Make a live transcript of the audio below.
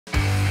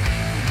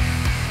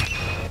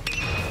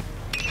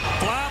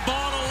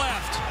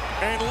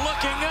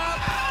looking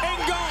up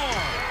and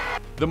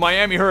gone. The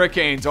Miami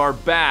Hurricanes are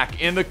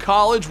back in the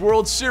College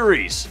World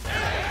Series.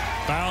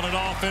 Fouled it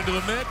off into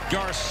the net.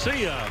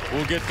 Garcia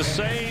will get the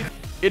save.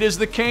 It is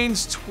the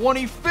Canes'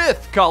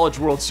 25th College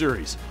World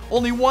Series.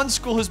 Only one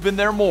school has been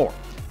there more.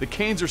 The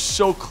Canes are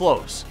so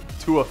close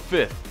to a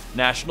 5th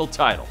national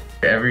title.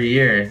 Every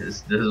year,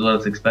 this is what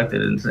it's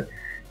expected.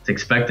 It's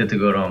expected to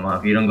go to Omaha.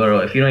 If you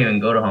don't even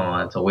go to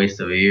Omaha, it's a waste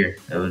of a year.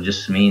 It would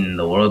just mean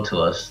the world to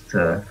us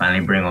to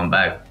finally bring one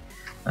back.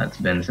 It's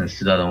been since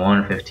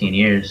 2001, 15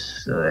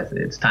 years. So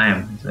it's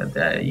time. At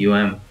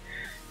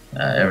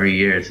every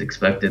year it's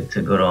expected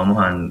to go to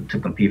Omaha and to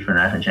compete for a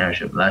national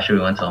championship. Last year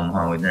we went to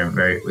Omaha. We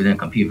didn't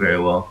compete very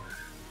well.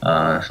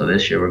 So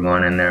this year we're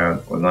going in there.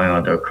 We're going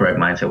with the correct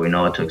mindset. We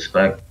know what to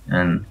expect,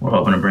 and we're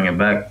hoping to bring it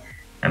back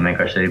and make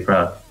our city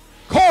proud.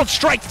 Called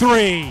strike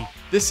 3.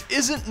 This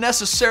isn't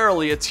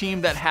necessarily a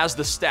team that has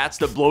the stats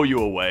that blow you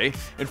away.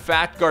 In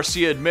fact,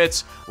 Garcia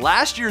admits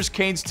last year's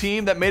Canes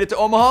team that made it to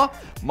Omaha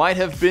might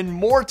have been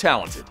more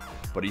talented.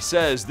 But he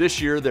says this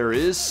year there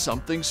is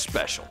something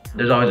special.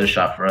 There's always a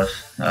shot for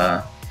us.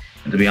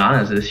 And to be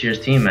honest, this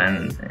year's team,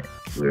 man,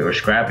 we were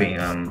scrappy.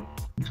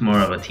 It's more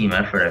of a team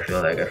effort, I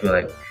feel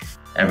like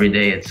every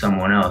day it's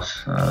someone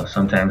else.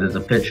 Sometimes it's a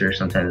pitcher,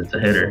 sometimes it's a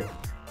hitter.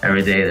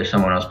 Every day there's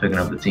someone else picking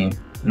up the team.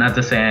 Not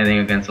to say anything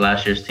against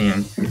last year's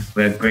team.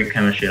 We had great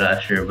chemistry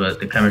last year, but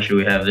the chemistry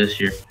we have this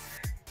year,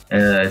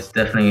 it's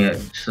definitely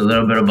just a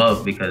little bit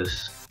above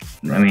because,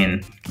 I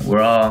mean,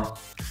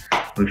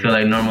 we feel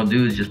like normal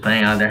dudes just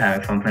playing out there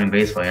having fun playing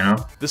baseball, you know?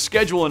 The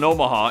schedule in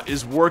Omaha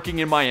is working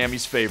in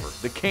Miami's favor.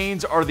 The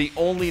Canes are the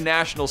only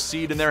national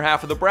seed in their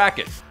half of the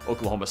bracket.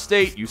 Oklahoma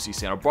State, UC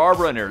Santa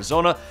Barbara, and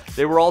Arizona,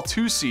 they were all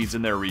 2 seeds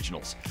in their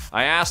regionals.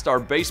 I asked our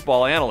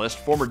baseball analyst,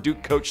 former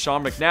Duke coach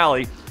Sean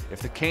McNally, if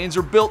the Canes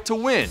are built to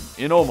win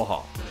in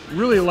Omaha.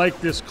 Really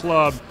like this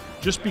club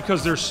just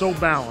because they're so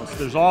balanced.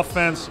 There's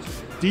offense,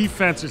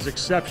 defense is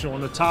exceptional.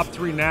 In the top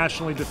 3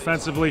 nationally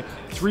defensively,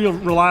 3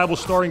 reliable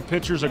starting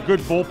pitchers, a good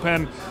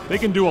bullpen. They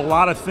can do a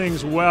lot of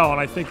things well, and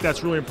I think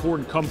that's really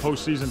important come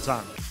postseason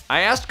time.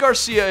 I asked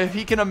Garcia if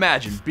he can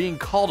imagine being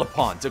called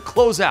upon to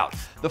close out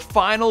the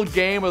final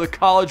game of the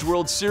College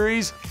World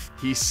Series.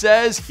 He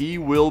says he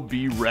will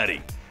be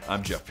ready.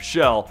 I'm Jeff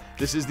Fischel.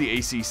 This is the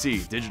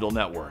ACC Digital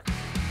Network.